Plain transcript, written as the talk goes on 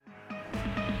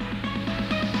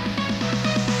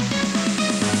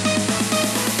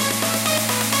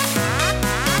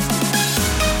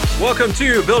Welcome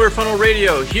to Builder Funnel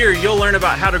Radio. Here you'll learn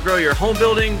about how to grow your home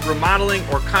building, remodeling,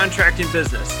 or contracting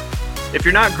business. If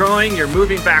you're not growing, you're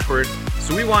moving backward,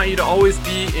 so we want you to always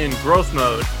be in growth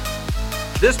mode.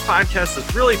 This podcast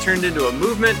has really turned into a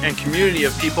movement and community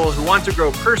of people who want to grow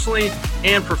personally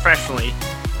and professionally.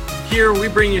 Here we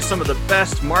bring you some of the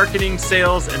best marketing,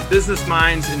 sales, and business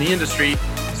minds in the industry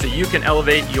so you can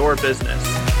elevate your business.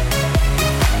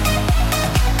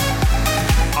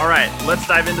 All right, let's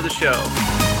dive into the show.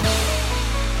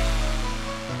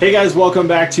 Hey guys, welcome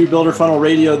back to Builder Funnel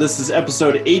Radio. This is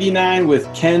episode 89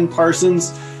 with Ken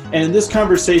Parsons. And in this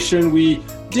conversation, we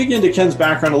dig into Ken's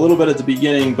background a little bit at the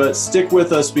beginning, but stick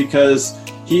with us because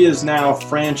he is now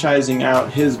franchising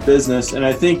out his business. And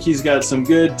I think he's got some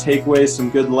good takeaways, some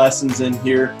good lessons in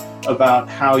here about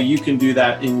how you can do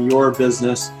that in your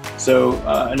business. So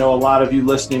I know a lot of you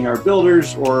listening are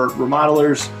builders or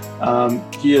remodelers.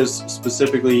 He is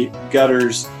specifically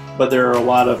gutters, but there are a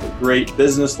lot of great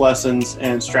business lessons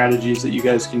and strategies that you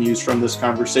guys can use from this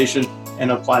conversation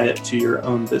and apply it to your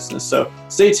own business. So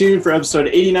stay tuned for episode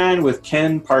 89 with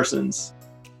Ken Parsons.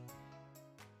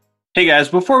 Hey guys,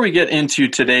 before we get into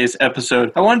today's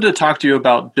episode, I wanted to talk to you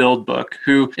about BuildBook,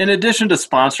 who, in addition to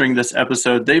sponsoring this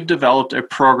episode, they've developed a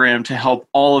program to help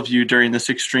all of you during this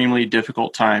extremely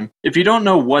difficult time. If you don't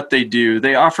know what they do,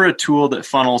 they offer a tool that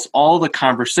funnels all the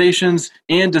conversations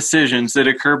and decisions that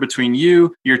occur between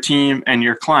you, your team, and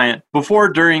your client before,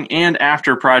 during, and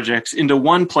after projects into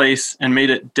one place and made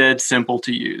it dead simple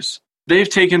to use. They've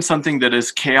taken something that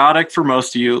is chaotic for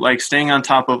most of you, like staying on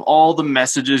top of all the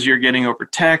messages you're getting over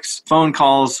text, phone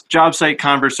calls, job site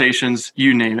conversations,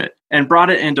 you name it, and brought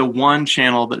it into one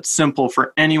channel that's simple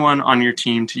for anyone on your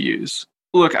team to use.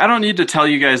 Look, I don't need to tell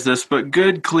you guys this, but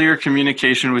good, clear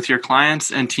communication with your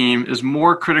clients and team is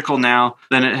more critical now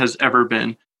than it has ever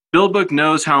been. BuildBook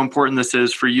knows how important this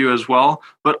is for you as well,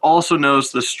 but also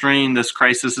knows the strain this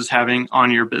crisis is having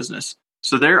on your business.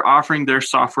 So they're offering their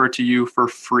software to you for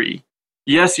free.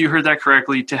 Yes, you heard that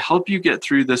correctly. To help you get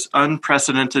through this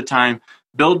unprecedented time,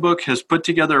 BuildBook has put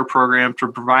together a program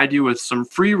to provide you with some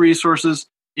free resources,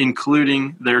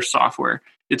 including their software.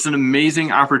 It's an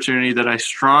amazing opportunity that I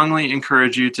strongly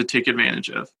encourage you to take advantage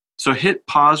of. So hit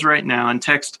pause right now and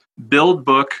text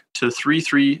BuildBook to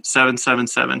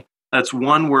 33777. That's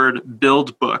one word,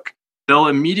 BuildBook. They'll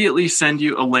immediately send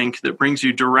you a link that brings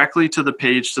you directly to the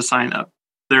page to sign up.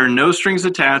 There are no strings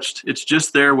attached. It's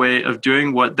just their way of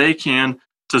doing what they can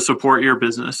to support your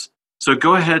business. So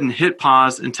go ahead and hit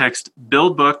pause and text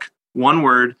BuildBook, one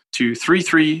word, to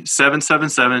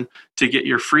 33777 to get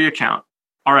your free account.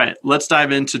 All right, let's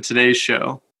dive into today's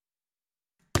show.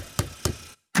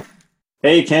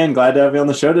 Hey, Ken, glad to have you on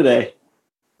the show today.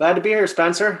 Glad to be here,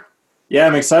 Spencer. Yeah,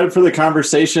 I'm excited for the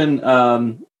conversation.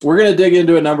 We're going to dig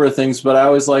into a number of things, but I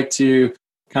always like to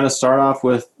kind of start off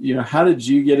with, how did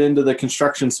you get into the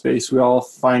construction space? We all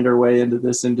find our way into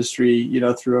this industry,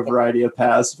 through a variety of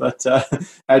paths, but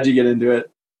how'd you get into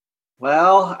it?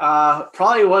 Well,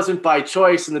 probably wasn't by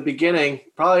choice in the beginning.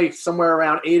 Probably somewhere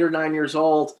around 8 or 9 years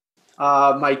old.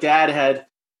 My dad had,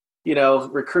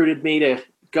 recruited me to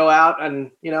go out,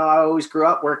 and, I always grew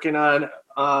up working on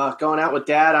going out with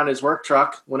Dad on his work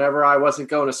truck whenever I wasn't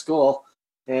going to school,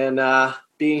 and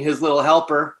being his little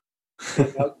helper.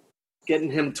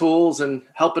 Getting him tools and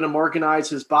helping him organize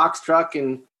his box truck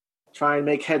and try and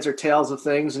make heads or tails of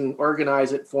things and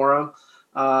organize it for him.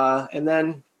 And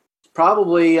then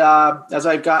probably as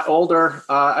I got older,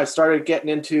 I started getting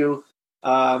into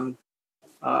some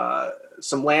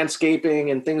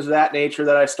landscaping and things of that nature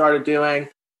that I started doing,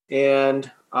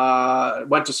 and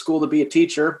went to school to be a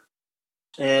teacher.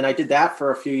 And I did that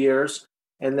for a few years.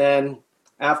 And then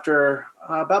after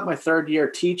about my third year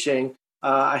teaching,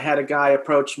 I had a guy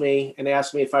approach me and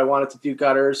ask me if I wanted to do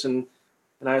gutters, and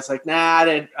I was like, nah,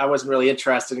 I wasn't really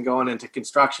interested in going into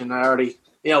construction. I already,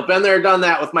 been there, done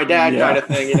that with my dad, kind of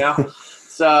thing,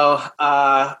 So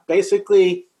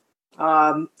basically,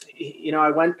 I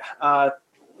went,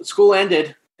 school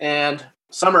ended and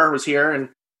summer was here, and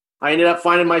I ended up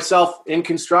finding myself in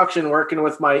construction working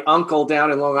with my uncle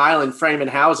down in Long Island framing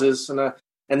houses,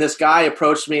 and this guy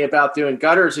approached me about doing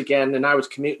gutters again, and I was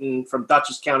commuting from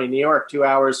Dutchess County, New York,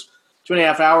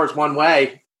 2.5 hours one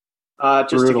way,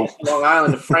 just to get to Long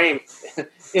Island to frame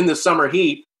in the summer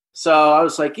heat. So I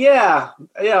was like, yeah,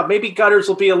 maybe gutters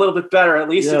will be a little bit better. At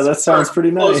least that sounds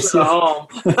pretty nice. To home.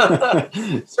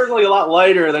 Certainly a lot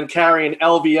lighter than carrying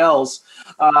LVLs.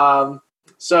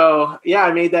 So yeah,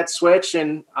 I made that switch,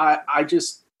 and I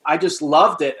just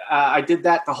loved it. I did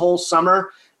that the whole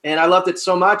summer, and I loved it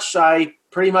so much I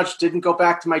pretty much didn't go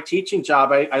back to my teaching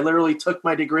job. I literally took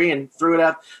my degree and threw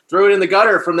it in the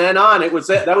gutter from then on. That was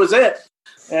it.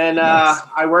 And Nice.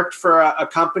 I worked for a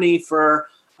company for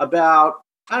about,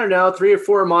 I don't know, 3 or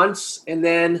 4 months. And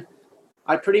then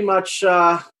I pretty much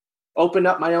opened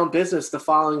up my own business the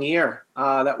following year.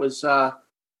 That was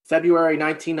February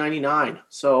 1999.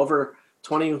 So over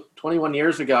 21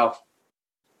 years ago.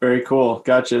 Very cool.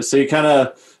 Gotcha. So you kind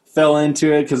of fell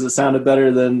into it because it sounded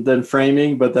better than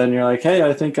framing, but then you're like, hey,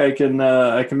 I think I can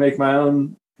make my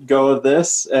own go of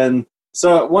this. And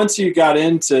so once you got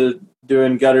into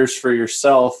doing gutters for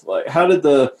yourself, like how did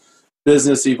the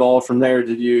business evolve from there?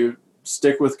 Did you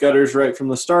stick with gutters right from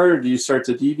the start, or do you start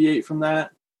to deviate from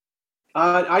that?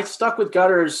 I stuck with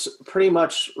gutters pretty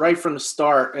much right from the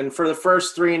start. And for the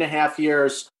first 3.5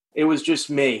 years, it was just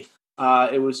me.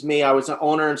 It was me. I was an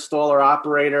owner, installer,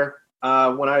 operator.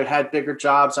 When I had bigger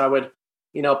jobs, I would,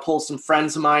 pull some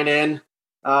friends of mine in.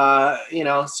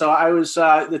 So I was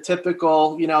the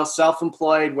typical,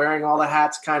 self-employed, wearing all the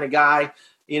hats kind of guy,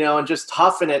 and just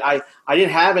huffing it. I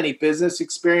didn't have any business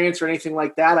experience or anything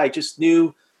like that. I just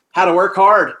knew how to work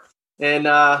hard. And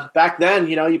back then,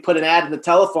 you put an ad in the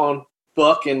telephone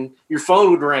book and your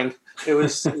phone would ring.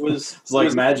 It's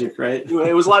like magic, right?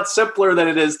 It was a lot simpler than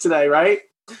it is today, right?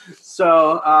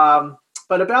 So,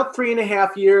 but about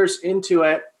 3.5 years into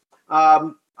it,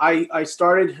 I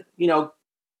started,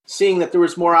 seeing that there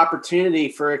was more opportunity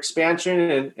for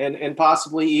expansion and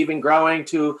possibly even growing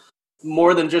to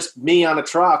more than just me on a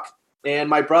truck. And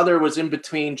my brother was in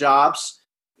between jobs,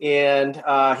 and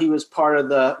he was part of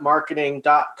the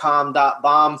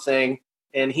marketing.com.bomb thing.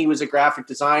 And he was a graphic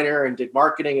designer and did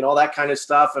marketing and all that kind of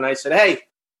stuff. And I said, hey,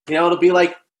 it'll be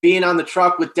like being on the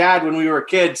truck with Dad when we were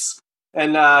kids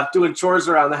and doing chores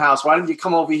around the house. Why don't you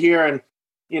come over here and,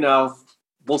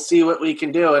 we'll see what we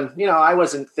can do. And, I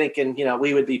wasn't thinking,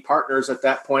 we would be partners at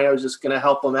that point. I was just going to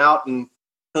help him out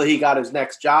until he got his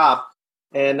next job.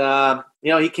 And,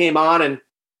 he came on, and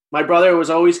my brother was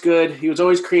always good. He was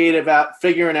always creative at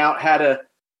figuring out how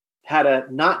to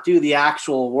not do the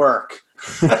actual work.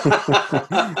 But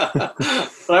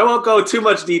I won't go too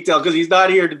much detail because he's not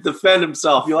here to defend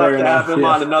himself. You'll have to have him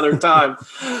on another time.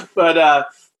 But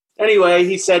anyway,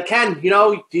 he said, Ken, do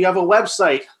you have a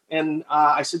website? And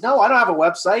I said, no, I don't have a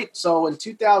website. So in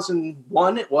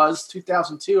 2001, it was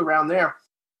 2002, around there,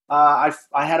 I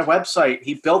had a website.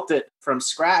 He built it from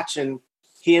scratch, and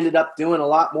he ended up doing a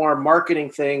lot more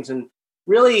marketing things. And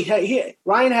really,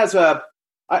 Ryan has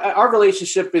our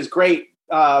relationship is great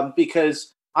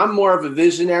because I'm more of a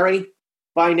visionary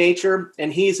by nature,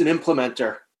 and he's an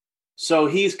implementer. So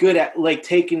he's good at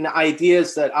taking the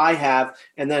ideas that I have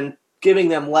and then giving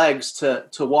them legs to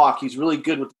walk. He's really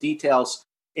good with the details.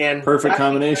 And perfect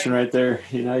combination right there.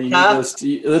 You need those.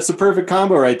 That's the perfect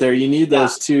combo right there. You need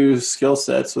those two skill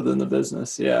sets within the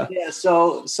business. Yeah. Yeah.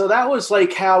 So that was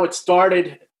how it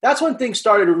started. That's when things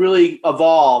started to really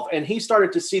evolve, and he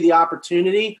started to see the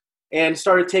opportunity and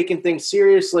started taking things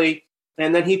seriously.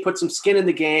 And then he put some skin in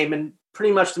the game, and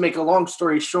pretty much, to make a long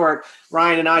story short,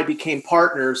 Ryan and I became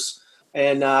partners.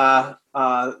 And that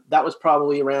was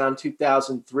probably around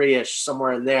 2003-ish,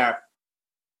 somewhere in there.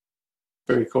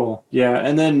 Very cool. Yeah.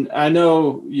 And then I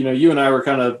know, you and I were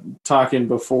kind of talking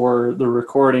before the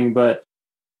recording, but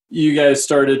you guys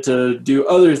started to do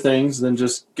other things than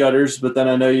just gutters, but then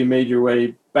I know you made your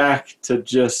way back to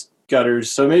just gutters.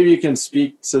 So maybe you can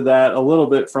speak to that a little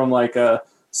bit from a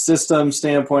system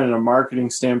standpoint and a marketing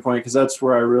standpoint, because that's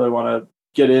where I really want to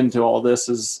get into all this,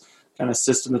 is kind of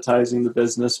systematizing the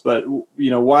business. But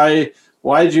why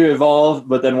did you evolve,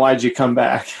 but then why did you come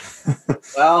back?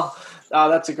 Well,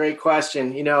 that's a great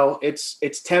question.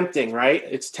 It's tempting, right?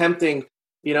 It's tempting.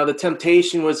 The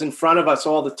temptation was in front of us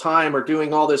all the time. We're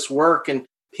doing all this work, and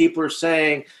people are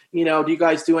saying, do you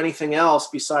guys do anything else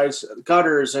besides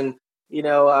gutters? And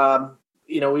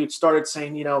we started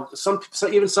saying,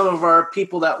 even some of our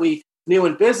people that we knew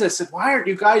in business said, why aren't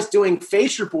you guys doing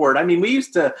fascia board? I mean, we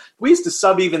used to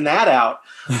sub even that out.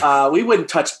 We wouldn't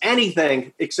touch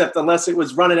anything unless it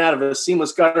was running out of a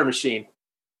seamless gutter machine.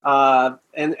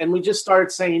 And we just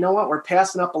started saying, we're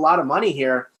passing up a lot of money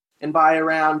here. And by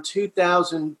around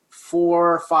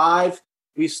 2004 or 5,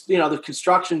 the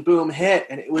construction boom hit,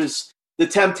 and the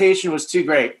temptation was too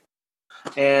great.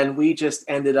 And we just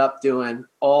ended up doing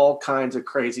all kinds of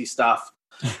crazy stuff.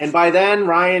 And by then,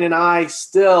 Ryan and I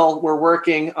still were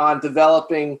working on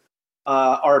developing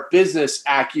our business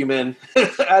acumen,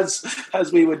 as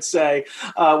we would say.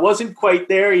 Wasn't quite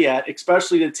there yet,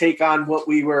 especially to take on what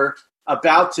we were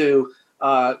about to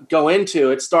go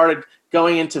into. It started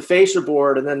going into fascia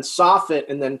board and then soffit,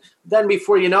 and then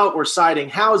before you know it, we're siding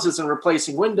houses and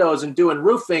replacing windows and doing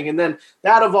roofing, and then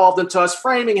that evolved into us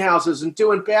framing houses and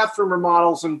doing bathroom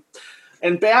remodels and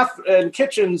bath and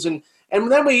kitchens, and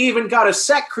And then we even got a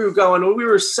set crew going. We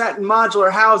were setting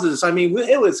modular houses. I mean,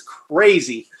 it was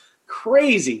crazy.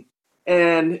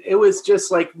 And it was just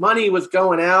like money was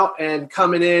going out and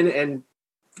coming in, and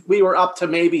we were up to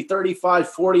maybe 35,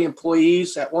 40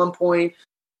 employees at one point.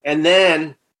 And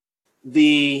then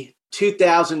the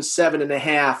 2007 and a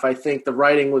half, I think the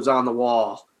writing was on the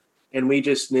wall. And we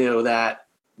just knew that,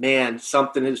 man,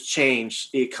 something has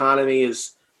changed. The economy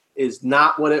is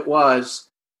not what it was.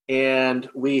 And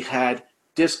we had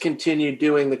discontinued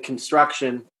doing the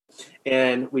construction.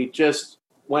 And we just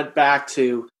went back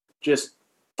to just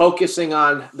focusing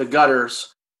on the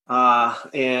gutters,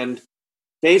 and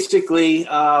basically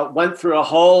went through a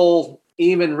whole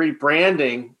even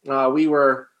rebranding. We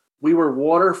were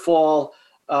Waterfall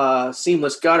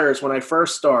Seamless Gutters when I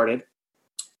first started,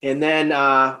 and then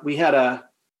we had a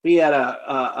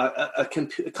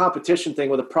competition thing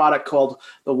with a product called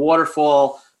the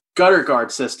Waterfall Gutter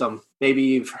Guard System. Maybe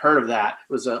you've heard of that.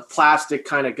 It was a plastic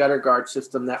kind of gutter guard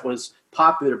system that was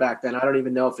popular back then. I don't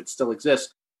even know if it still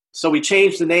exists. So we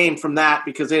changed the name from that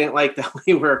because they didn't like that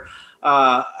we were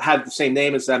had the same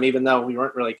name as them, even though we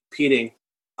weren't really competing.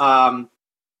 And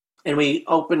we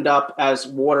opened up as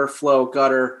Water Flow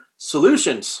Gutter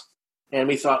Solutions. And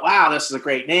we thought, wow, this is a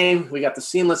great name. We got the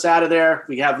seamless out of there.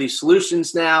 We have these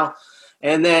solutions now.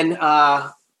 And then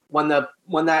when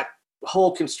that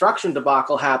whole construction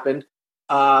debacle happened,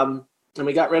 and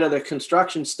we got rid of the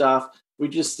construction stuff,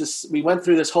 we went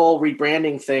through this whole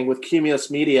rebranding thing with Cumulus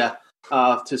Media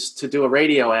to do a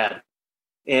radio ad.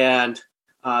 And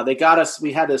they got us,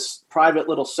 we had this private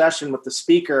little session with the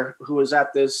speaker who was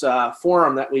at this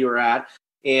forum that we were at.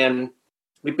 And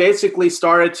we basically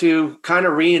started to kind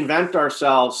of reinvent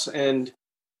ourselves. And,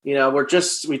 you know, we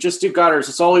just do gutters.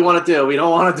 That's all we want to do. We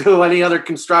don't want to do any other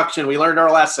construction. We learned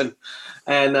our lesson.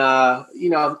 And, you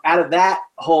know, out of that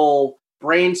whole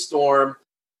brainstorm,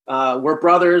 we're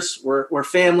brothers, we're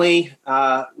family.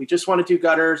 We just want to do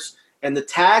gutters. And the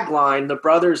tagline, the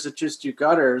brothers that just do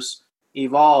gutters,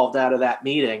 evolved out of that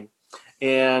meeting.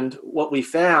 And what we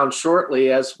found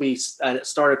shortly as we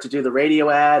started to do the radio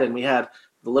ad and we had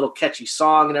the little catchy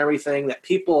song and everything, that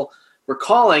people were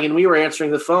calling and we were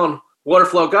answering the phone,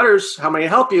 Waterflow Gutters, how may I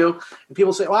help you? And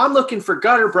people say, well, I'm looking for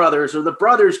Gutter Brothers or the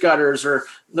Brothers Gutters or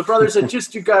the brothers that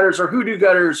just do gutters or who do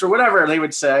gutters or whatever they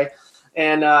would say.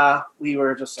 And we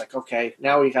were just like, okay,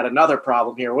 now we got another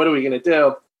problem here. What are we going to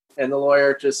do? And the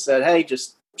lawyer just said, hey,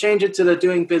 just change it to the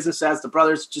doing business as the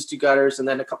brothers just do gutters. And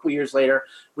then a couple years later,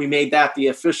 we made that the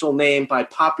official name by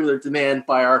popular demand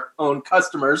by our own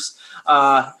customers.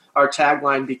 Our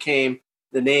tagline became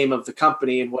the name of the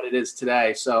company and what it is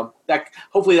today. So that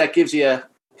hopefully that gives you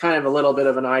kind of a little bit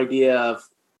of an idea of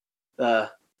the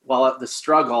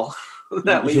struggle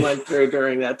that we went through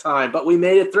during that time. But we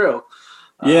made it through.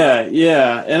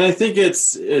 Yeah. And I think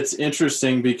it's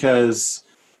interesting because,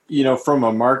 you know, from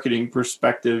a marketing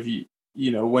perspective,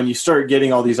 you know, when you start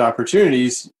getting all these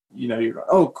opportunities, you know, you're,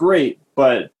 oh, great.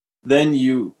 But then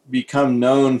you become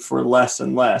known for less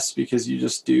and less because you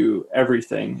just do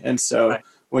everything. And so right.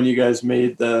 When you guys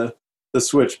made the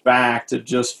switch back to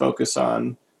just focus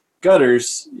on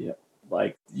gutters, yeah,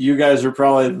 like you guys are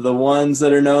probably the ones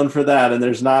that are known for that. And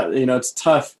there's not, you know, it's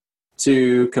tough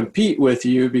to compete with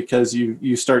you because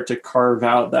you start to carve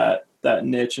out that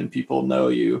niche and people know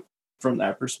you from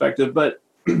that perspective. But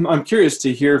I'm curious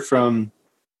to hear from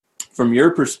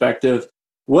your perspective,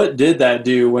 what did that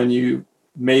do when you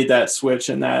made that switch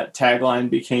and that tagline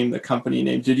became the company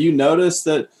name? Did you notice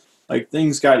that like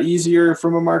things got easier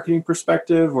from a marketing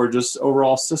perspective or just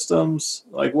overall systems?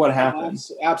 Like what happened?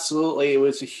 Absolutely. It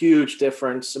was a huge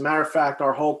difference. As a matter of fact,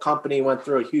 our whole company went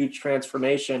through a huge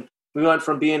transformation. We went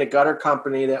from being a gutter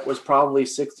company that was probably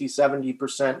 60,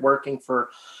 70% working for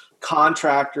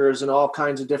contractors and all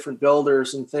kinds of different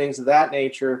builders and things of that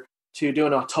nature to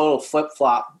doing a total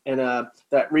flip-flop. And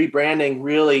that rebranding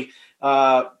really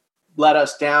led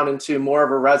us down into more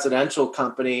of a residential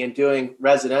company and doing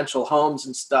residential homes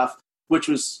and stuff, which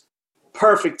was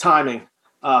perfect timing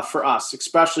for us,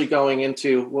 especially going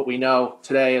into what we know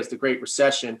today as the Great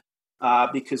Recession,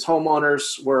 because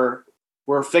homeowners were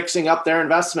fixing up their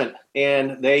investment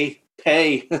and they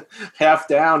pay half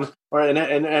down or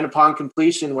and upon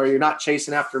completion where you're not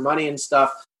chasing after money and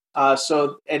stuff.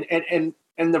 So the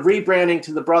rebranding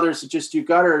to the brothers that just do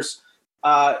gutters,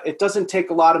 it doesn't take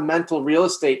a lot of mental real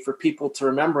estate for people to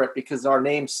remember it because our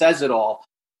name says it all.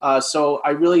 So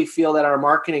I really feel that our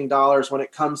marketing dollars, when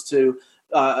it comes to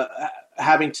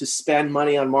having to spend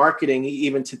money on marketing,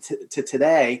 even to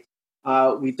today,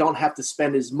 we don't have to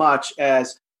spend as much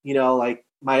as, you know, like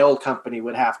my old company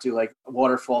would have to. Like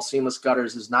Waterfall Seamless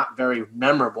Gutters is not very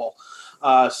memorable.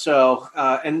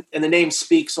 And the name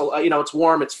speaks. It's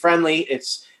warm, it's friendly,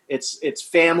 it's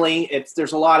family.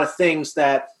 There's a lot of things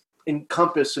that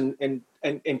encompass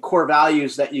and core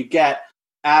values that you get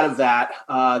out of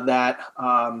that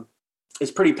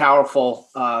is pretty powerful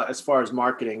as far as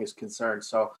marketing is concerned.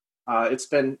 So it's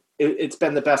been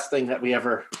the best thing that we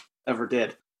ever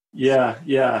did.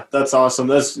 Yeah, that's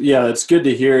awesome. It's good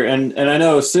to hear. And I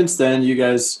know since then you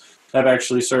guys have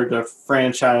actually started to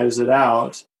franchise it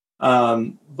out.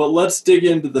 But let's dig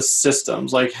into the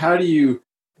systems. Like, how do you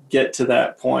get to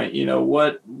that point?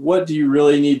 What do you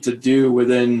really need to do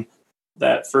within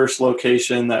that first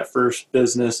location, that first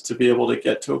business, to be able to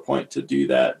get to a point to do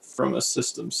that from a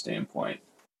system standpoint?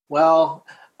 Well,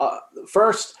 the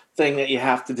first thing that you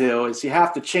have to do is you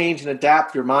have to change and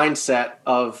adapt your mindset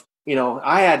of,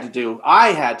 I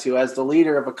had to, as the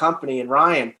leader of a company, and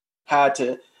Ryan had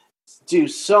to do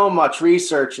so much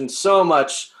research and so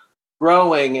much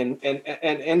growing and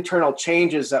internal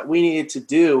changes that we needed to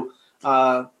do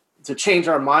to change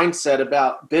our mindset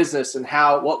about business and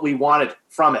what we wanted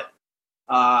from it.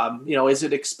 Is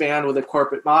it expand with a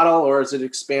corporate model, or is it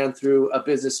expand through a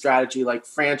business strategy like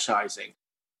franchising?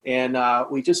 And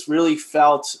we just really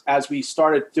felt, as we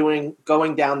started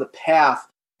going down the path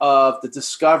of the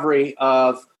discovery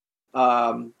of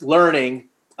learning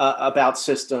about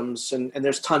systems, and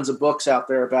there's tons of books out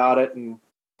there about it, and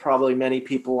probably many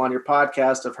people on your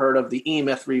podcast have heard of the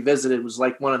E-Myth Revisited. It was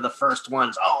like one of the first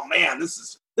ones. Oh man, this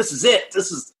is it.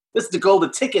 This is the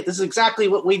golden ticket. This is exactly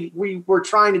what we were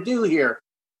trying to do here.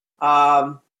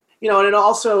 And it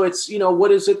also, it's, what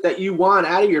is it that you want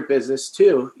out of your business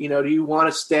too? Do you want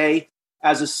to stay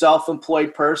as a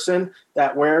self-employed person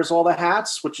that wears all the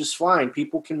hats, which is fine.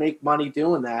 People can make money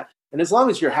doing that. And as long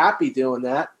as you're happy doing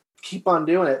that, keep on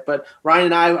doing it. But Ryan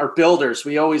and I are builders.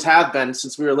 We always have been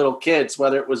since we were little kids,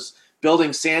 whether it was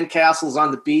building sandcastles on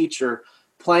the beach or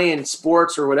playing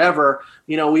sports or whatever.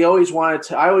 I always wanted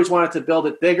to build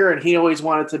it bigger, and he always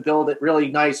wanted to build it really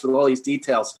nice with all these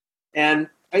details. And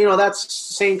that's the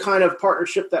same kind of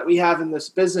partnership that we have in this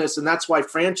business. And that's why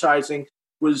franchising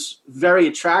was very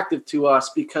attractive to us,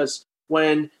 because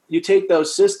when you take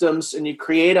those systems and you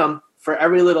create them for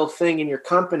every little thing in your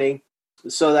company,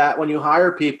 so that when you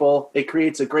hire people, it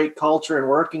creates a great culture and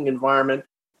working environment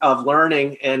of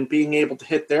learning and being able to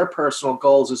hit their personal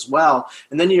goals as well.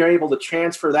 And then you're able to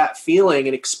transfer that feeling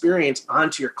and experience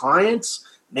onto your clients.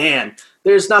 Man,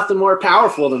 there's nothing more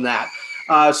powerful than that.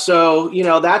 So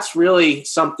that's really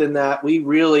something that we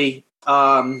really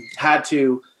had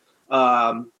to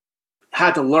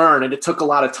learn, and it took a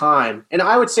lot of time. And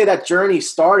I would say that journey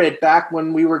started back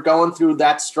when we were going through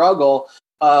that struggle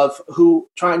of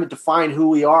trying to define who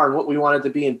we are and what we wanted to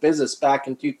be in business back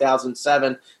in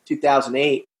 2007,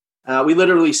 2008. We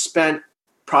literally spent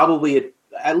probably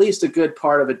at least a good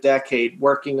part of a decade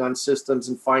working on systems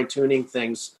and fine-tuning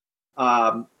things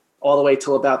all the way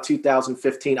till about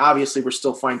 2015. Obviously, we're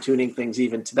still fine-tuning things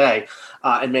even today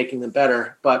and making them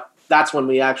better. But that's when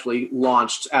we actually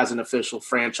launched as an official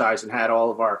franchise and had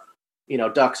all of our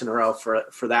ducks in a row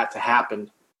for that to happen.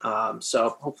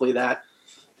 So hopefully that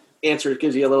answer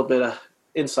gives you a little bit of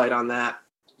insight on that.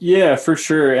 Yeah, for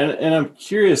sure. And I'm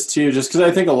curious too, just because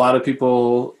I think a lot of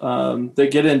people, they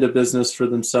get into business for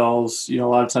themselves. A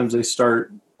lot of times they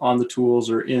start on the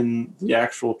tools or in the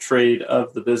actual trade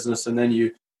of the business. And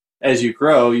then as you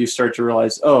grow, you start to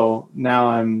realize, oh, now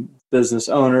I'm business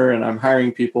owner and I'm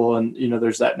hiring people, and,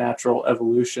 there's that natural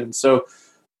evolution. So,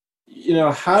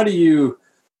 how do you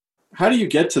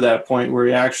get to that point where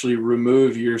you actually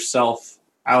remove yourself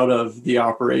out of the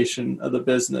operation of the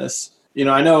business?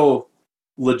 I know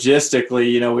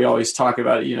logistically, we always talk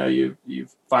about, you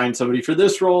find somebody for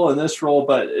this role and this role,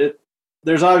 but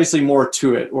there's obviously more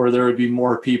to it, or there would be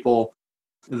more people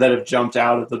that have jumped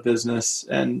out of the business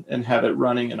and have it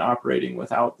running and operating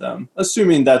without them,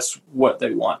 assuming that's what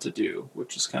they want to do,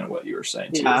 which is kind of what you were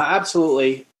saying too. Yeah,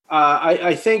 absolutely.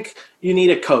 I think you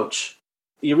need a coach.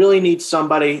 You really need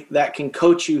somebody that can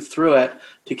coach you through it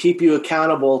to keep you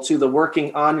accountable to the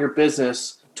working on your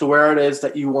business to where it is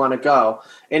that you want to go.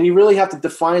 And you really have to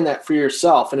define that for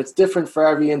yourself. And it's different for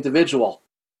every individual.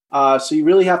 So you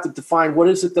really have to define, what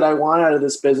is it that I want out of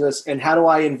this business, and how do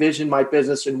I envision my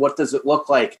business, and what does it look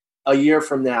like a year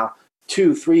from now,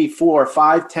 2, 3, 4,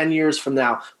 5, 10 years from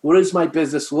now? What does my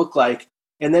business look like?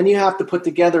 And then you have to put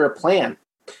together a plan.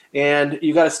 And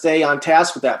you got to stay on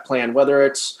task with that plan, whether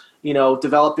it's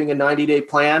developing a 90-day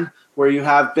plan where you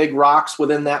have big rocks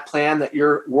within that plan that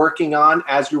you're working on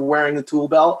as you're wearing the tool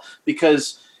belt,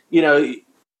 because you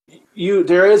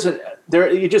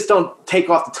just don't take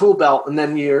off the tool belt and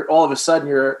then you're all of a sudden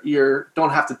you don't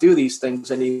have to do these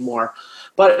things anymore.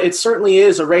 but it certainly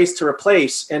is a race to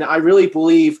replace. And I really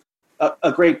believe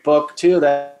a great book too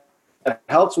that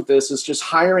helps with this is just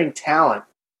hiring talent.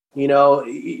 You know,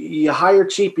 you hire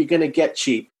cheap, you're going to get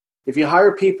cheap. If you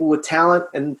hire people with talent,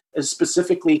 and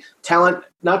specifically talent,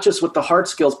 not just with the hard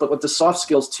skills, but with the soft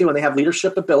skills too, and they have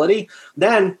leadership ability,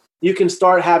 then you can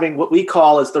start having what we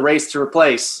call as the race to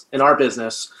replace in our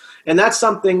business. And that's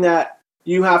something that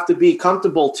you have to be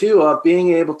comfortable too, of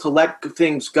being able to let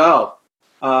things go.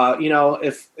 You know,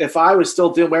 if I was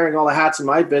still wearing all the hats in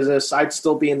my business, I'd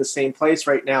still be in the same place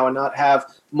right now and not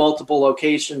have multiple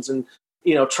locations and,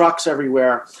 you know, trucks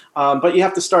everywhere. But you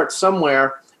have to start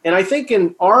somewhere. And I think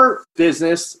in our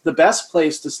business, the best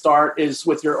place to start is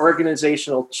with your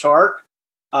organizational chart,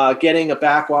 getting a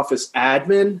back office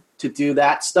admin to do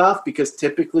that stuff, because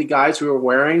typically guys who are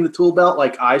wearing the tool belt,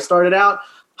 like I started out,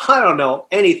 I don't know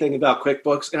anything about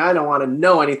QuickBooks and I don't want to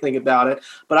know anything about it,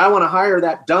 but I want to hire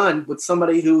that done with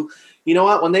somebody who, you know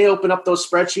what, when they open up those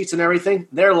spreadsheets and everything,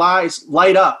 their eyes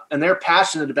light up and they're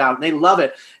passionate about it and they love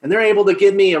it. And they're able to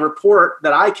give me a report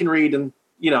that I can read and,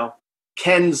 you know,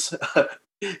 Ken's,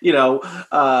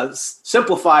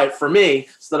 simplify it for me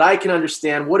so that I can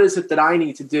understand what is it that I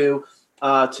need to do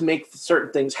to make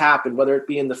certain things happen, whether it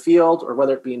be in the field or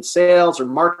whether it be in sales or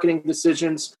marketing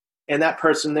decisions, and that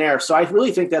person there. So I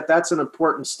really think that that's an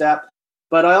important step.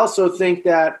 But I also think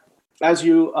that as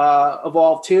you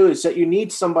evolve too, is that you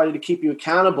need somebody to keep you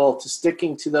accountable to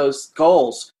sticking to those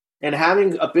goals, and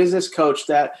having a business coach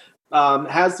that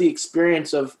has the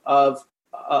experience of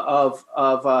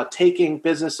taking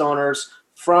business owners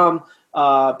from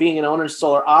being an owner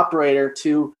installer operator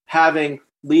to having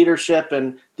leadership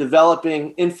and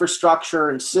developing infrastructure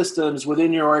and systems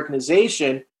within your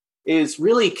organization is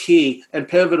really key and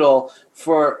pivotal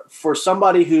for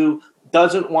somebody who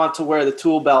doesn't want to wear the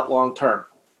tool belt long term.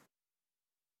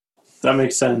 That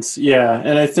makes sense. Yeah.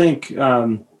 And I think,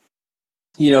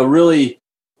 really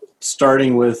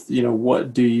starting with,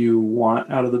 what do you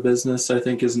want out of the business, I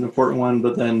think is an important one.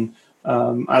 But then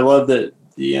I love that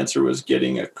the answer was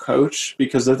getting a coach,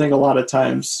 because I think a lot of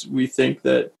times we think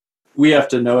that we have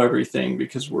to know everything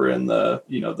because we're in the,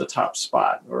 the top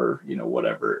spot or,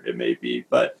 whatever it may be.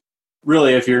 But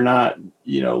really, if you're not,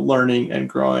 learning and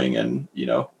growing and,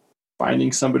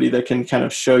 finding somebody that can kind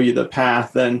of show you the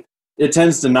path, then it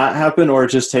tends to not happen, or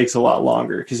it just takes a lot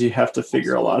longer because you have to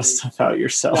figure a lot of stuff out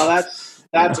yourself. Well,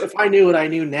 that's if I knew what I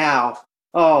knew now,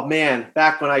 oh man,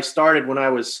 back when I started, when I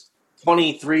was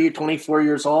 23, 24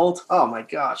 years old, oh my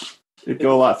gosh. It'd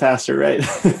go a lot faster, right?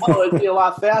 It'd be a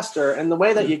lot faster. And the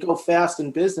way that you go fast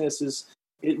in business is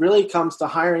it really comes to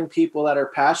hiring people that are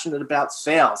passionate about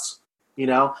sales.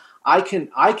 I could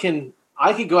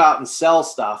go out and sell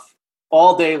stuff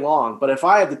all day long, but if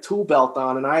I have the tool belt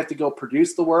on and I have to go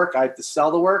produce the work, I have to sell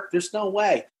the work, there's no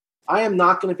way. I am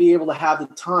not going to be able to have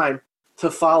the time to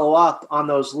follow up on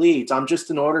those leads. I'm just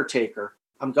an order taker.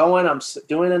 I'm doing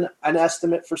an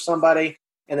estimate for somebody,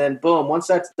 and then boom, once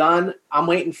that's done, I'm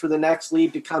waiting for the next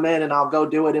lead to come in, and I'll go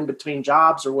do it in between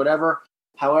jobs or whatever,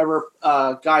 however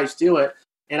guys do it.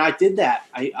 And I did that.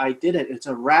 I did it. It's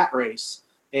a rat race.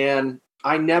 And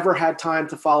I never had time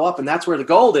to follow up, and that's where the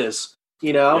gold is.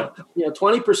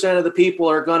 20% of the people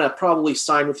are going to probably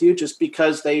sign with you just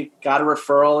because they got a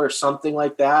referral or something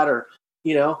like that, or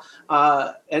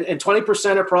and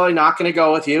 20% are probably not going to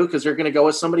go with you because they're going to go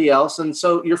with somebody else. And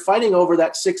so you're fighting over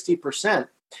that 60%.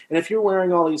 And if you're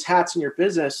wearing all these hats in your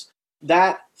business,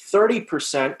 that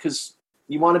 30%, because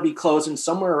you want to be closing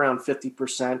somewhere around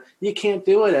 50%, you can't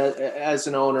do it as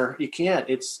an owner. You can't.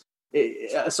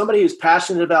 Somebody who's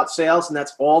passionate about sales and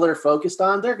that's all they're focused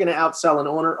on, they're going to outsell an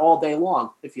owner all day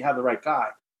long if you have the right guy.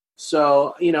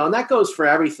 So, and that goes for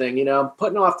everything.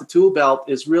 Putting off the tool belt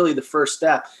is really the first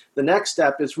step. The next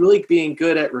step is really being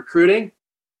good at recruiting,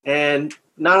 and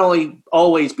not only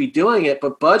always be doing it,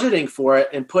 but budgeting for it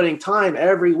and putting time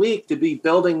every week to be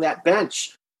building that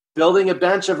bench, building a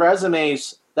bench of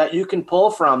resumes that you can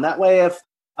pull from. That way, if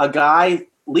a guy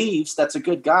leaves, that's a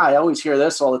good guy. I always hear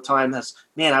this all the time. That's,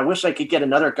 man, I wish I could get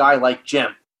another guy like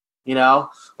Jim,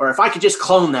 or if I could just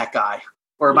clone that guy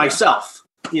or myself,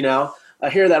 I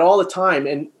hear that all the time.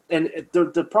 And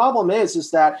the problem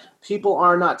is that people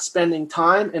are not spending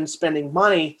time and spending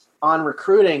money on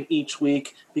recruiting each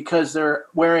week because they're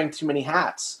wearing too many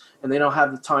hats and they don't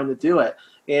have the time to do it.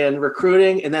 And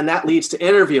recruiting, and then that leads to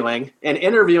interviewing, and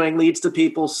interviewing leads to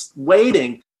people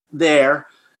waiting there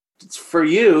for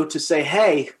you to say,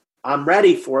 hey, I'm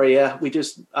ready for you. We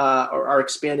just are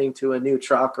expanding to a new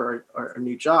truck or a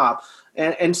new job.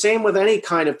 And same with any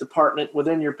kind of department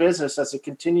within your business as it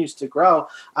continues to grow.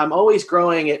 I'm always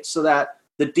growing it so that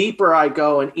the deeper I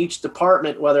go in each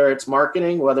department, whether it's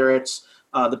marketing, whether it's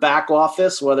the back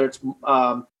office, whether it's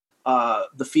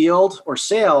the field or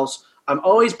sales, I'm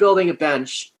always building a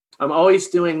bench. I'm always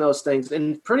doing those things.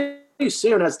 And pretty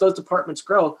soon, as those departments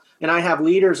grow, and I have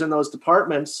leaders in those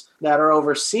departments that are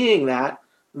overseeing that,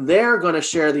 they're going to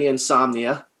share the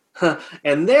insomnia.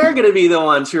 And they're going to be the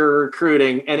ones who are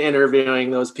recruiting and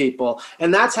interviewing those people.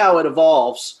 And that's how it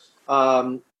evolves.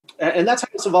 And that's how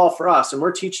it's evolved for us. And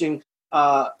we're teaching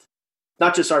not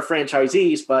just our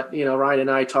franchisees, but, Ryan and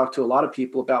I talk to a lot of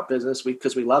people about business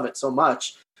because we love it so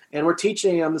much. And we're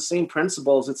teaching them the same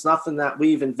principles. It's nothing that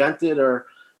we've invented or,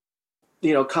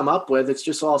 come up with. It's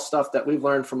just all stuff that we've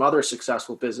learned from other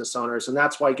successful business owners. And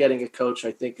that's why getting a coach,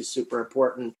 I think, is super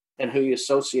important, and who you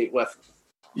associate with.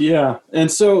 Yeah.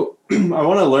 And so I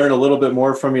want to learn a little bit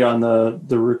more from you on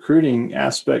the recruiting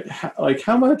aspect.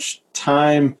 How much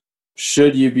time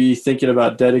should you be thinking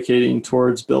about dedicating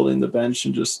towards building the bench?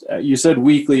 And just, you said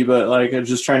weekly, but I'm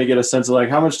just trying to get a sense of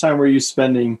how much time were you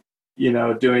spending,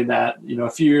 doing that, a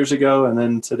few years ago and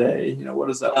then today, what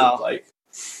does that look like?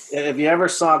 If you ever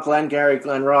saw Glenn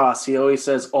Ross, he always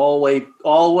says,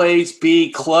 always be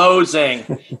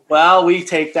closing. Well, we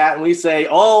take that and we say,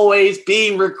 always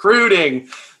be recruiting,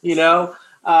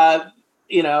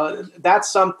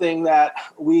 that's something that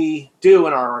we do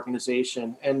in our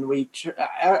organization. And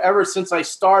ever since I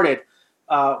started,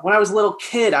 when I was a little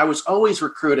kid, I was always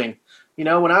recruiting.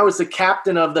 When I was the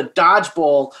captain of the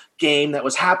dodgeball game that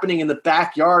was happening in the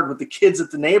backyard with the kids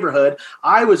at the neighborhood,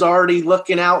 I was already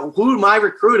looking out, who am I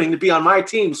recruiting to be on my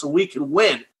team so we can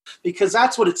win? Because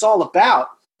that's what it's all about.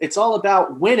 It's all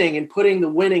about winning and putting the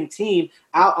winning team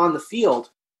out on the field.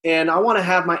 And I want to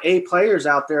have my A players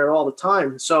out there all the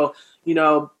time. So,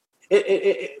 to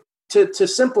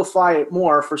simplify it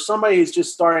more, for somebody who's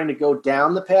just starting to go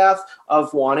down the path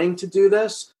of wanting to do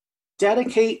this,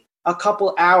 dedicate a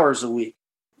couple hours a week.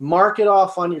 Mark it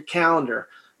off on your calendar.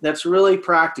 That's really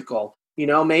practical.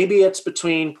 Maybe it's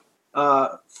between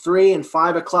 3 and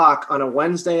 5 o'clock on a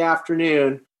Wednesday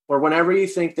afternoon, or whenever you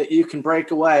think that you can break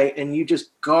away, and you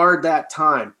just guard that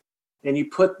time. And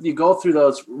you go through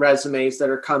those resumes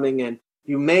that are coming in.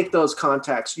 You make those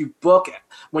contacts. You book it.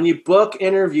 When you book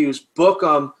interviews, book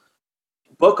them,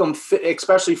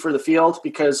 especially for the field,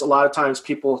 because a lot of times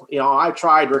people, I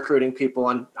tried recruiting people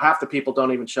and half the people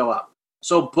don't even show up.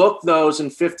 So book those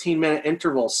in 15-minute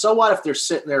intervals. So what if they're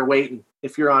sitting there waiting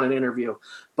if you're on an interview?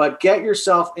 But get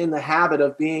yourself in the habit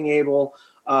of being able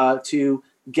to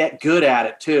get good at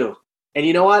it too. And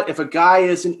you know what? If a guy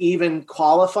isn't even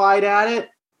qualified at it,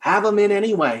 have them in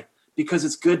anyway, because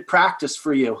it's good practice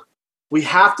for you. We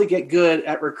have to get good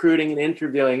at recruiting and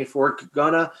interviewing if we're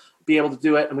going to be able to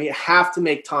do it, and we have to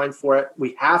make time for it.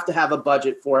 We have to have a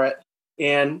budget for it.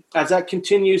 And as that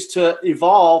continues to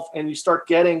evolve and you start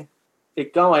getting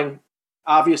it going,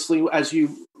 obviously, as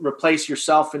you replace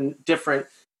yourself in different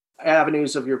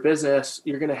avenues of your business,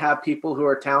 you're going to have people who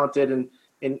are talented and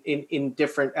in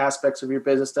different aspects of your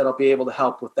business that'll be able to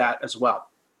help with that as well.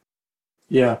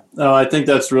 Yeah, I think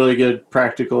that's really good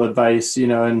practical advice,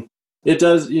 and it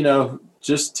does,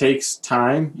 just takes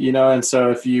time, and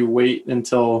so if you wait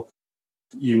until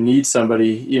you need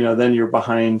somebody, then you're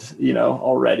behind,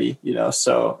 already,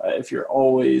 so if you're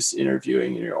always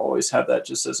interviewing and you always have that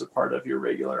just as a part of your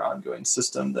regular ongoing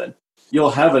system, then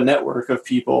you'll have a network of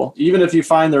people. Even if you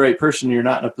find the right person, you're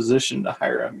not in a position to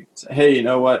hire them. You can say, hey, you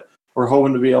know what? We're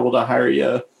hoping to be able to hire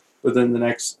you within the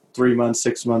next 3 months,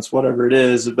 6 months, whatever it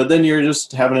is. But then you're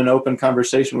just having an open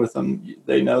conversation with them.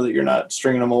 They know that you're not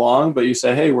stringing them along, but you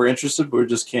say, hey, we're interested, but we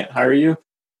just can't hire you.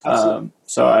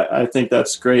 So I think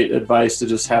that's great advice to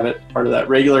just have it part of that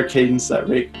regular cadence, that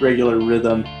regular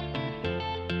rhythm.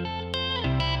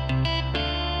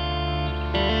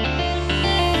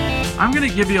 I'm going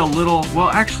to give you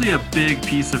a big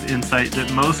piece of insight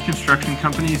that most construction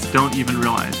companies don't even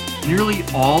realize. Nearly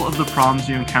all of the problems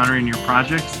you encounter in your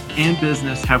projects and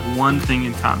business have one thing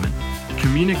in common: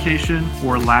 communication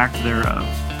or lack thereof.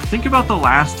 Think about the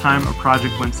last time a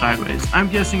project went sideways. I'm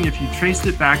guessing if you traced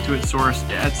it back to its source,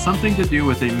 it had something to do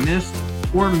with a missed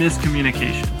or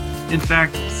miscommunication. In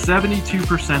fact,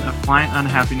 72% of client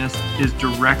unhappiness is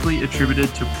directly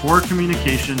attributed to poor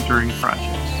communication during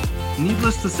projects.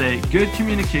 Needless to say, good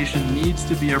communication needs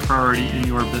to be a priority in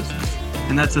your business,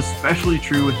 and that's especially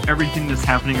true with everything that's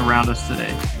happening around us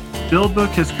today. BuildBook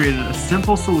has created a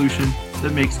simple solution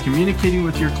that makes communicating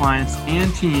with your clients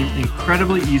and team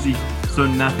incredibly easy, so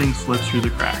nothing slips through the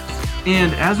cracks.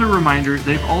 And as a reminder,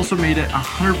 they've also made it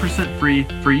 100% free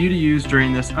for you to use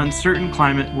during this uncertain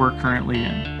climate we're currently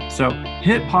in. So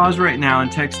hit pause right now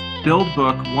and text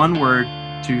BuildBook, one word,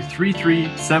 to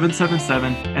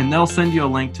 33777, and they'll send you a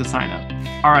link to sign up.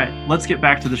 All right, let's get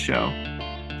back to the show.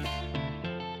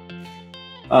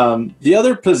 The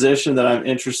other position that I'm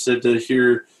interested to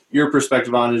hear your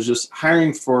perspective on is just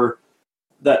hiring for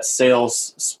that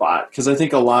sales spot, because I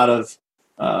think a lot of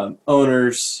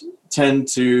owners tend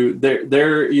to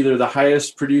they're either the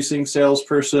highest producing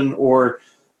salesperson or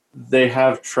they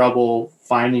have trouble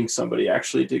finding somebody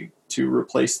actually to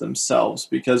replace themselves,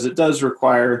 because it does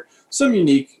require some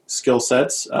unique skill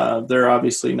sets. They're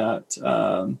obviously not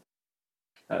I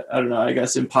don't know, I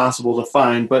guess impossible to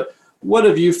find, but what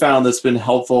have you found that's been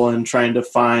helpful in trying to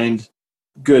find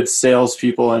good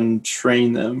salespeople and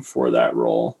train them for that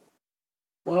role?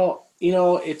 Well,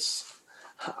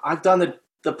 I've done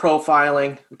the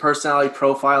profiling, the personality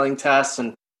profiling tests,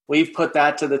 and we've put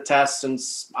that to the test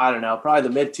since, I don't know, probably the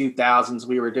mid 2000s.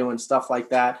 We were doing stuff like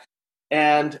that.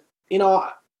 And,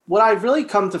 what I've really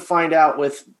come to find out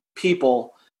with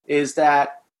people is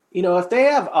that, if they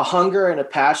have a hunger and a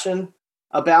passion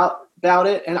about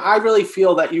it, and I really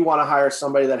feel that you want to hire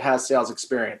somebody that has sales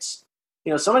experience.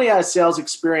 Somebody that has sales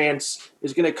experience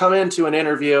is going to come into an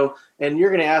interview and you're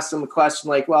going to ask them a question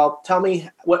like, well, tell me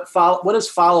what does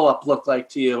follow-up look like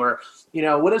to you? Or,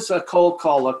 what does a cold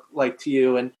call look like to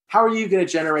you? And how are you going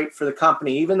to generate for the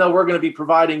company? Even though we're going to be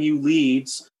providing you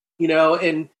leads,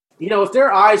 if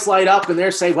their eyes light up and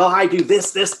they're saying, well, I do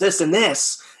this, this, this, and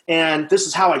this, and this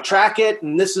is how I track it,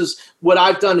 and this is what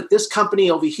I've done at this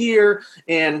company over here,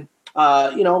 and,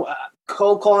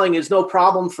 cold calling is no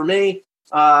problem for me.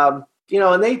 And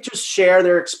they just share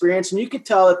their experience, and you could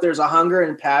tell that there's a hunger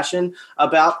and passion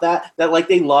about that like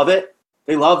they love it.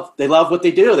 They love what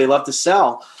they do. They love to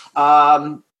sell.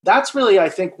 That's really, I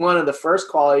think, one of the first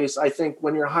qualities, I think,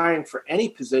 when you're hiring for any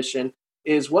position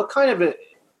is what kind of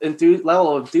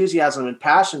level of enthusiasm and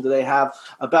passion do they have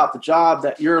about the job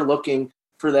that you're looking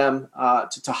for them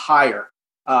to hire.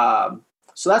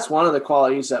 So that's one of the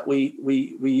qualities that we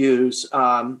use.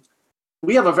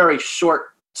 We have a very short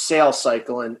sales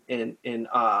cycle in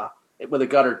with a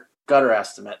gutter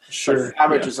estimate. Sure. The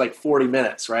average is like 40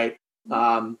 minutes, right?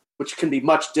 Which can be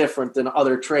much different than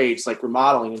other trades like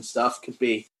remodeling and stuff. Could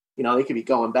be, they could be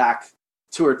going back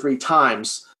 2 or 3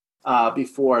 times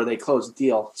before they close the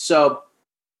deal. So,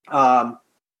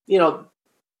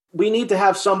 we need to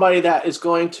have somebody that is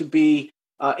going to be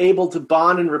able to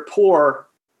bond and rapport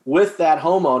with that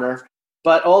homeowner,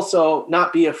 but also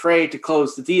not be afraid to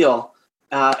close the deal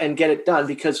and get it done.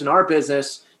 Because in our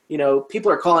business,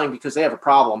 people are calling because they have a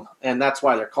problem, and that's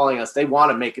why they're calling us. They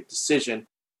want to make a decision.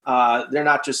 They're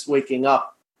not just waking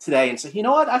up today and say, you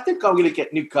know what, I think I'm going to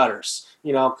get new gutters.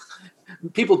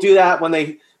 People do that when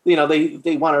they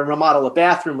want to remodel a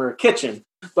bathroom or a kitchen,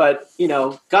 but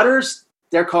gutters,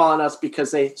 they're calling us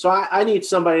because I need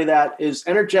somebody that is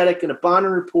energetic and a bond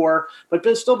and rapport, but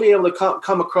still be able to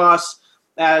come across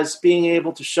as being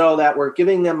able to show that we're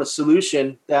giving them a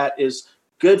solution that is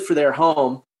good for their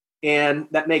home and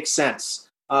that makes sense.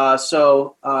 Those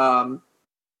are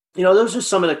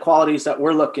some of the qualities that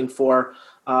we're looking for.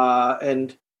 I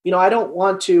don't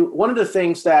want to, one of the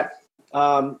things that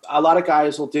a lot of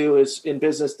guys will do is in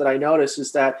business that I notice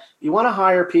is that you want to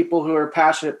hire people who are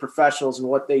passionate professionals in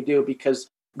what they do, because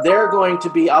they're going to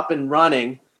be up and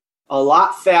running a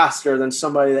lot faster than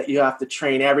somebody that you have to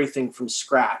train everything from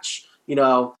scratch.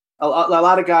 A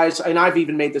lot of guys, and I've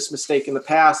even made this mistake in the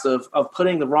past of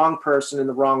putting the wrong person in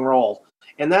the wrong role.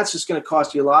 And that's just going to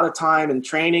cost you a lot of time and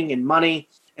training and money.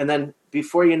 And then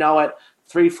before you know it,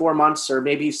 3-4 months or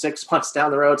maybe 6 months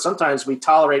down the road, sometimes we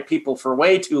tolerate people for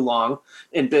way too long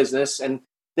in business and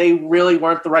they really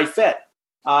weren't the right fit.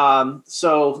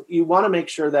 So you want to make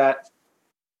sure that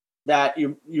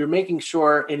you're making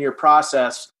sure in your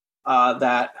process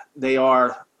that they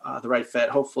are the right fit.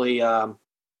 Hopefully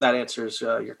that answers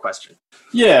your question.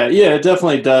 Yeah, it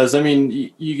definitely does. I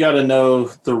mean, you got to know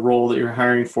the role that you're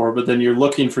hiring for, but then you're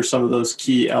looking for some of those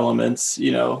key elements.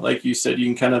 Like you said, you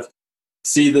can kind of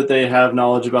see that they have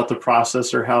knowledge about the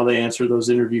process or how they answer those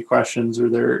interview questions or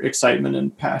their excitement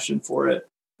and passion for it.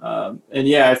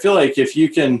 I feel like if you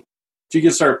can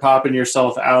start popping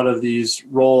yourself out of these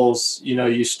roles,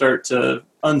 you start to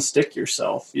unstick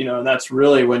yourself, and that's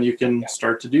really when you can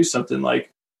start to do something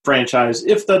like franchise,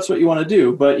 if that's what you want to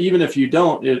do. But even if you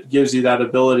don't, it gives you that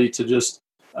ability to just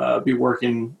be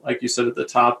working, like you said at the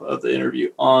top of the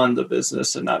interview, on the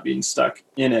business and not being stuck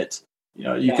in it.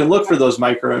 You can look for those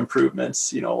micro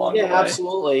improvements, along the way. Yeah,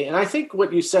 absolutely. And I think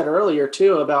what you said earlier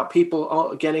too about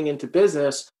people getting into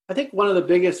business, I think one of the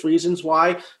biggest reasons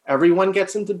why everyone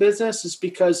gets into business is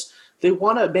because they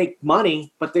want to make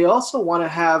money, but they also want to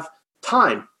have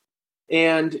time.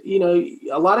 And,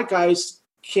 a lot of guys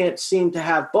can't seem to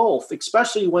have both,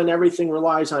 especially when everything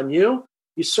relies on you.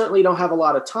 You certainly don't have a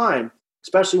lot of time.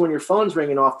 especially when your phone's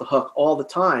ringing off the hook all the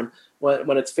time.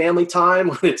 When it's family time,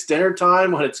 when it's dinner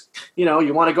time, when it's, you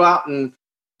want to go out and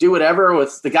do whatever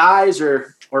with the guys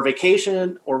or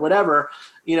vacation or whatever,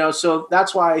 so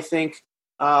that's why I think,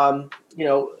 and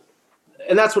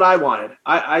that's what I wanted.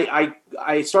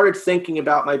 I started thinking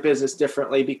about my business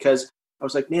differently because I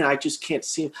was like, man, I just can't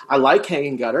see. I like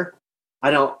hanging gutter.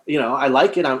 I don't, I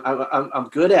like it. I'm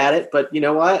good at it. But you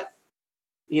know what?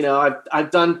 I've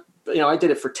done, I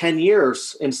did it for 10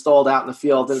 years installed out in the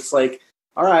field. And it's like,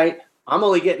 all right, I'm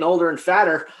only getting older and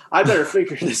fatter. I better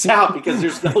figure this out because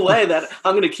there's no way that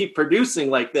I'm going to keep producing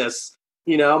like this.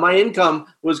 My income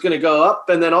was going to go up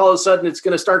and then all of a sudden it's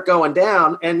going to start going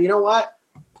down. And you know what?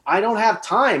 I don't have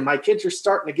time. My kids are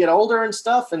starting to get older and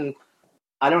stuff, and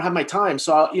I don't have my time.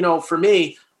 So, for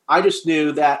me, I just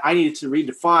knew that I needed to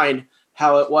redefine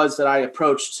how it was that I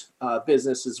approached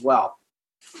business as well.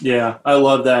 Yeah, I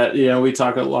love that. We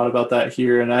talk a lot about that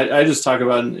here. And I just talk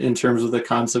about in terms of the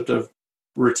concept of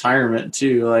retirement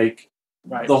too. Like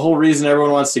right. The whole reason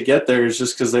everyone wants to get there is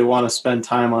just because they want to spend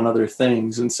time on other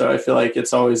things. And so I feel like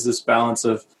it's always this balance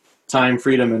of time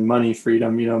freedom and money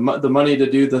freedom, the money to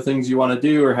do the things you want to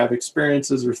do or have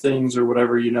experiences or things or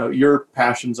whatever, your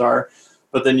passions are,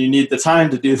 but then you need the time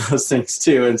to do those things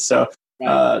too. And so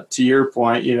to your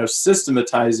point,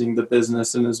 systematizing the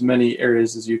business in as many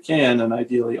areas as you can, and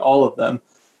ideally all of them,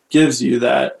 gives you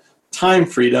that time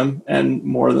freedom. And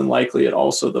more than likely, it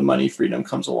also the money freedom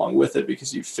comes along with it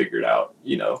because you've figured out,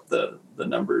 the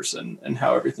numbers and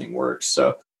how everything works.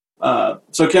 So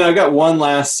Ken, I've got one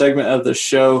last segment of the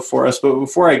show for us, but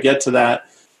before I get to that,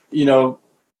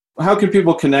 how can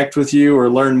people connect with you or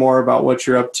learn more about what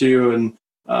you're up to and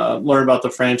learn about the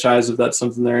franchise if that's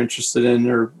something they're interested in,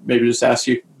 or maybe just ask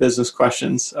you business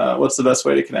questions? What's the best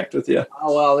way to connect with you?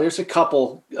 Oh, well, there's a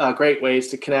couple great ways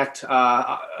to connect.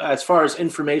 As far as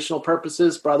informational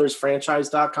purposes,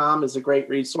 brothersfranchise.com is a great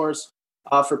resource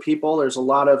for people. There's a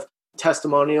lot of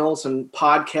testimonials and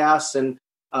podcasts and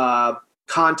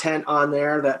content on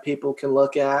there that people can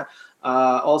look at.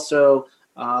 Also,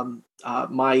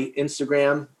 my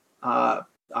Instagram,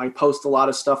 I post a lot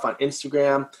of stuff on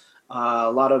Instagram,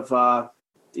 a lot of,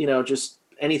 just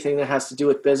anything that has to do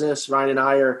with business. Ryan and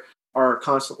I are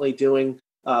constantly doing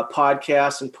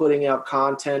podcasts and putting out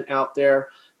content out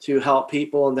there to help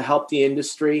people and to help the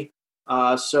industry.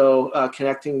 So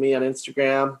connecting me on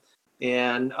Instagram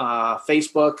and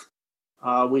Facebook,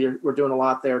 we're doing a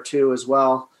lot there too as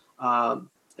well.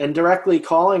 And directly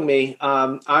calling me.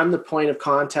 I'm the point of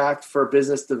contact for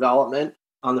business development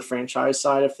on the franchise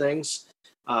side of things.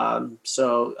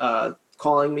 So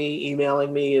calling me,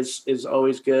 emailing me is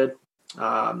always good.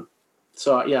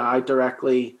 I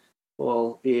directly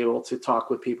will be able to talk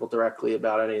with people directly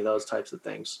about any of those types of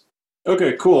things.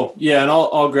 Okay, cool. Yeah, and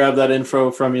I'll grab that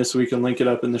info from you so we can link it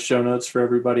up in the show notes for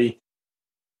everybody.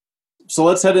 So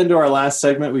let's head into our last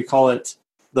segment. We call it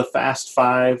the Fast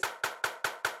Five.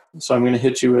 So I'm going to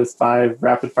hit you with 5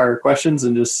 rapid fire questions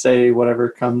and just say whatever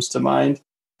comes to mind.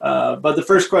 But the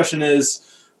first question is,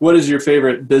 what is your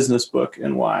favorite business book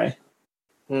and why?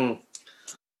 Wow.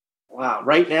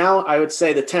 Right now, I would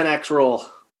say the 10X Rule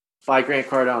by Grant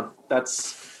Cardone.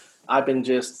 I've been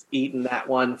just eating that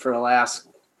one for the last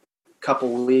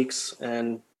couple of weeks.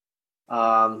 And,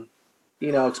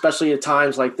 especially at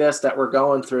times like this that we're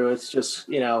going through, it's just,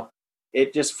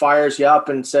 it just fires you up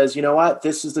and says, you know what,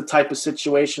 this is the type of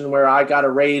situation where I got to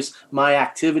raise my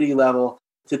activity level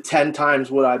to 10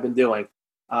 times what I've been doing.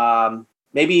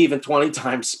 Maybe even 20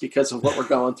 times because of what we're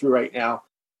going through right now.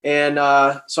 And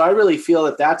so I really feel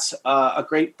that that's a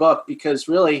great book because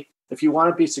really, if you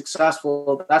want to be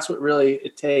successful, that's what really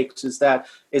it takes is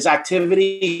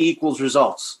activity equals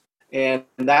results. And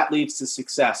that leads to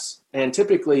success. And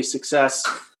typically success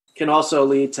can also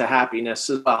lead to happiness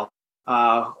as well.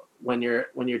 When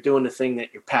you're doing the thing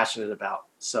that you're passionate about.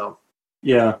 So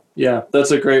yeah,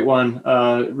 that's a great one.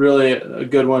 Really a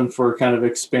good one for kind of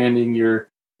expanding your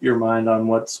mind on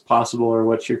what's possible or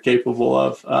what you're capable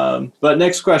of. But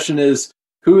next question is,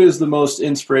 who is the most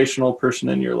inspirational person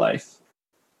in your life?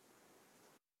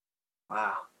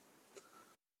 Wow.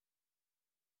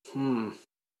 Man,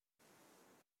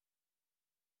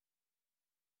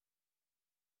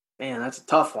 that's a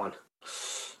tough one.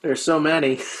 There's so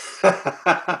many.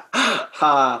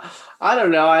 I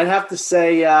don't know. I'd have to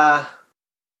say, oh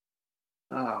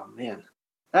man,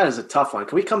 that is a tough one.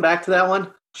 Can we come back to that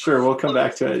one? Sure, we'll come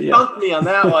back to it. Yeah. Stumped me on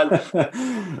that one.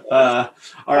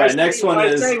 All right, next one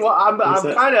is.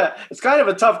 It's kind of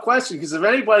a tough question because if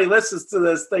anybody listens to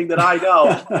this thing that I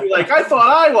know, you're like, I thought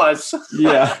I was.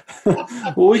 Yeah.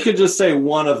 Well, we could just say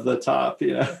one of the top.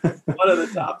 One of the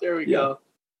top. There we go.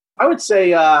 I would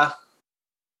say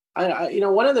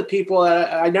one of the people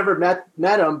I never met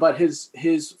him, but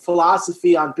his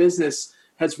philosophy on business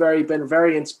has been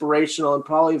very inspirational, and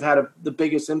probably had the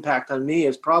biggest impact on me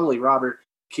is probably Robert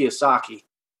Kiyosaki.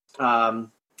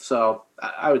 So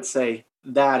I would say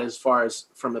that, as far as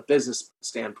from a business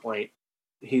standpoint,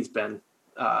 he's been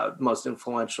most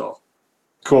influential.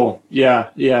 Cool. Yeah.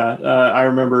 I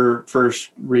remember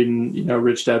first reading,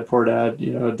 Rich Dad, Poor Dad,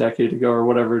 a decade ago or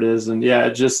whatever it is. And yeah,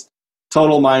 just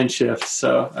total mind shift.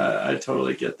 So I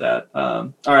totally get that.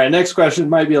 All right. Next question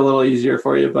might be a little easier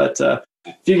for you, but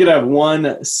if you could have one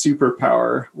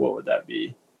superpower, what would that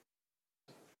be?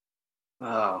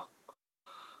 Oh,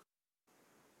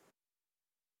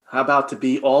 how about to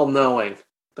be all-knowing?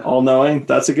 All-knowing?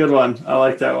 That's a good one. I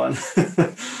like that one.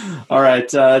 All right.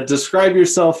 Describe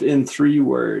yourself in 3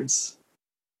 words.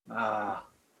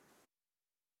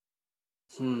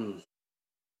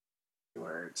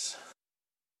 Words.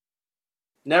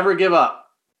 Never give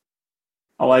up.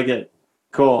 I like it.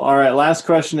 Cool. All right. Last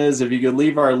question is, if you could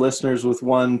leave our listeners with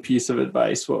one piece of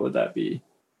advice, what would that be?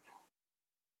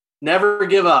 Never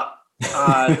give up.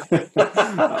 I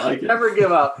like it. Never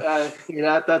give up.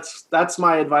 That's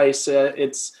my advice.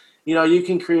 It's, you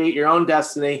can create your own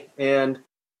destiny, and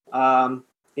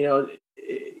we're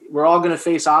all going to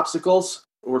face obstacles.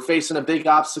 We're facing a big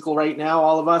obstacle right now,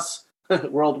 all of us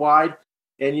worldwide.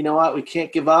 And you know what? We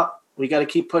can't give up. We got to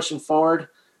keep pushing forward.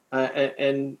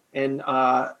 And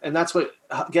that's what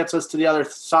gets us to the other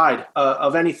side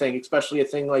of anything, especially a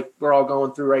thing like we're all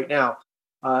going through right now.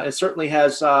 It certainly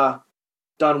has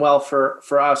done well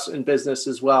for us in business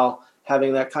as well,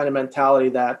 having that kind of mentality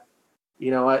that,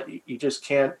 you just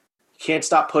can't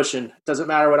stop pushing. It doesn't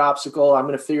matter what obstacle. I'm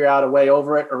going to figure out a way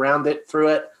over it, around it, through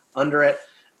it, under it.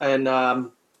 And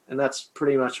that's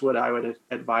pretty much what I would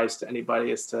advise to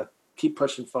anybody, is to keep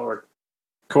pushing forward.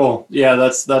 Cool. Yeah,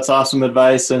 that's awesome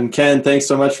advice. And Ken, thanks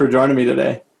so much for joining me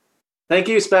today. Thank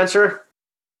you, Spencer.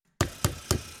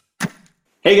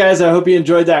 Hey guys, I hope you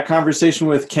enjoyed that conversation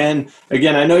with Ken.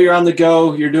 Again, I know you're on the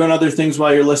go, you're doing other things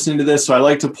while you're listening to this, so I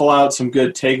like to pull out some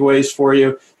good takeaways for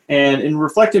you. And in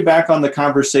reflecting back on the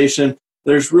conversation,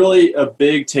 there's really a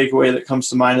big takeaway that comes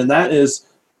to mind, and that is,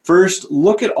 first,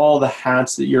 look at all the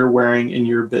hats that you're wearing in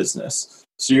your business.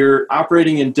 So you're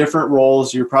operating in different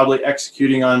roles, you're probably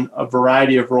executing on a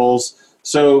variety of roles.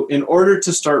 So in order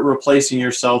to start replacing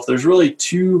yourself, there's really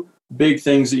 2 big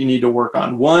things that you need to work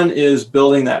on. One is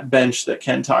building that bench that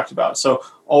Ken talked about. So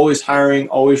always hiring,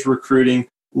 always recruiting,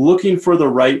 looking for the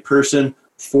right person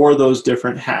for those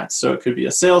different hats. So it could be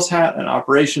a sales hat, an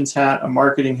operations hat, a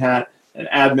marketing hat, an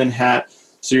admin hat.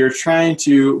 So you're trying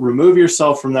to remove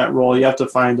yourself from that role. You have to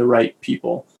find the right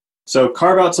people. So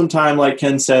carve out some time, like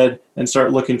Ken said, and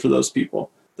start looking for those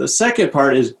people. The second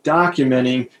part is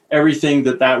documenting everything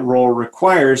that role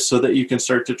requires, so that you can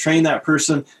start to train that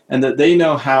person and that they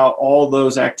know how all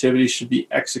those activities should be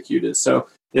executed. So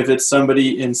if it's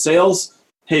somebody in sales,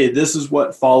 hey, this is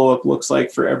what follow-up looks like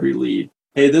for every lead.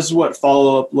 Hey, this is what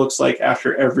follow-up looks like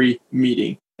after every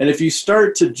meeting. And if you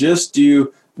start to just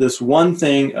do this one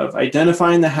thing of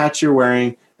identifying the hats you're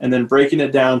wearing and then breaking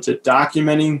it down to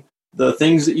documenting the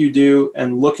things that you do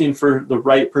and looking for the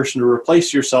right person to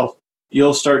replace yourself,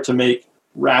 you'll start to make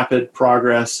rapid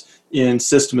progress in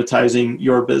systematizing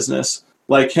your business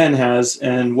like Ken has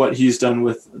and what he's done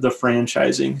with the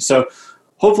franchising. So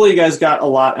hopefully you guys got a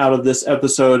lot out of this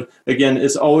episode. Again,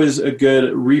 it's always a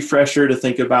good refresher to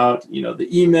think about, the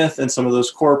E-Myth and some of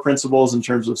those core principles in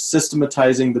terms of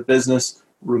systematizing the business,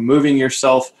 removing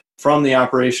yourself from the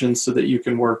operations so that you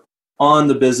can work on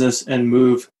the business and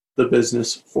move the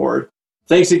business forward.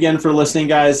 Thanks again for listening,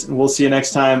 guys, and we'll see you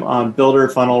next time on Builder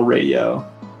Funnel Radio.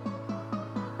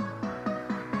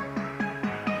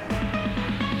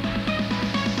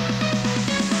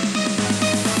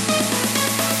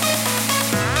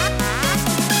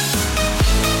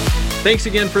 Thanks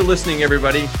again for listening,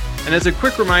 everybody. And as a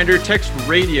quick reminder, text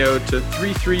RADIO to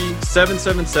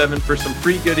 33777 for some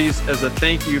free goodies as a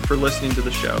thank you for listening to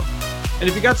the show. And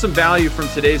if you got some value from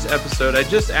today's episode, I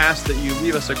just ask that you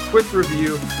leave us a quick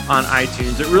review on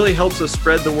iTunes. It really helps us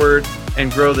spread the word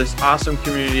and grow this awesome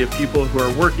community of people who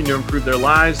are working to improve their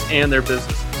lives and their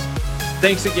businesses.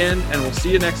 Thanks again, and we'll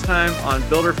see you next time on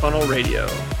Builder Funnel Radio.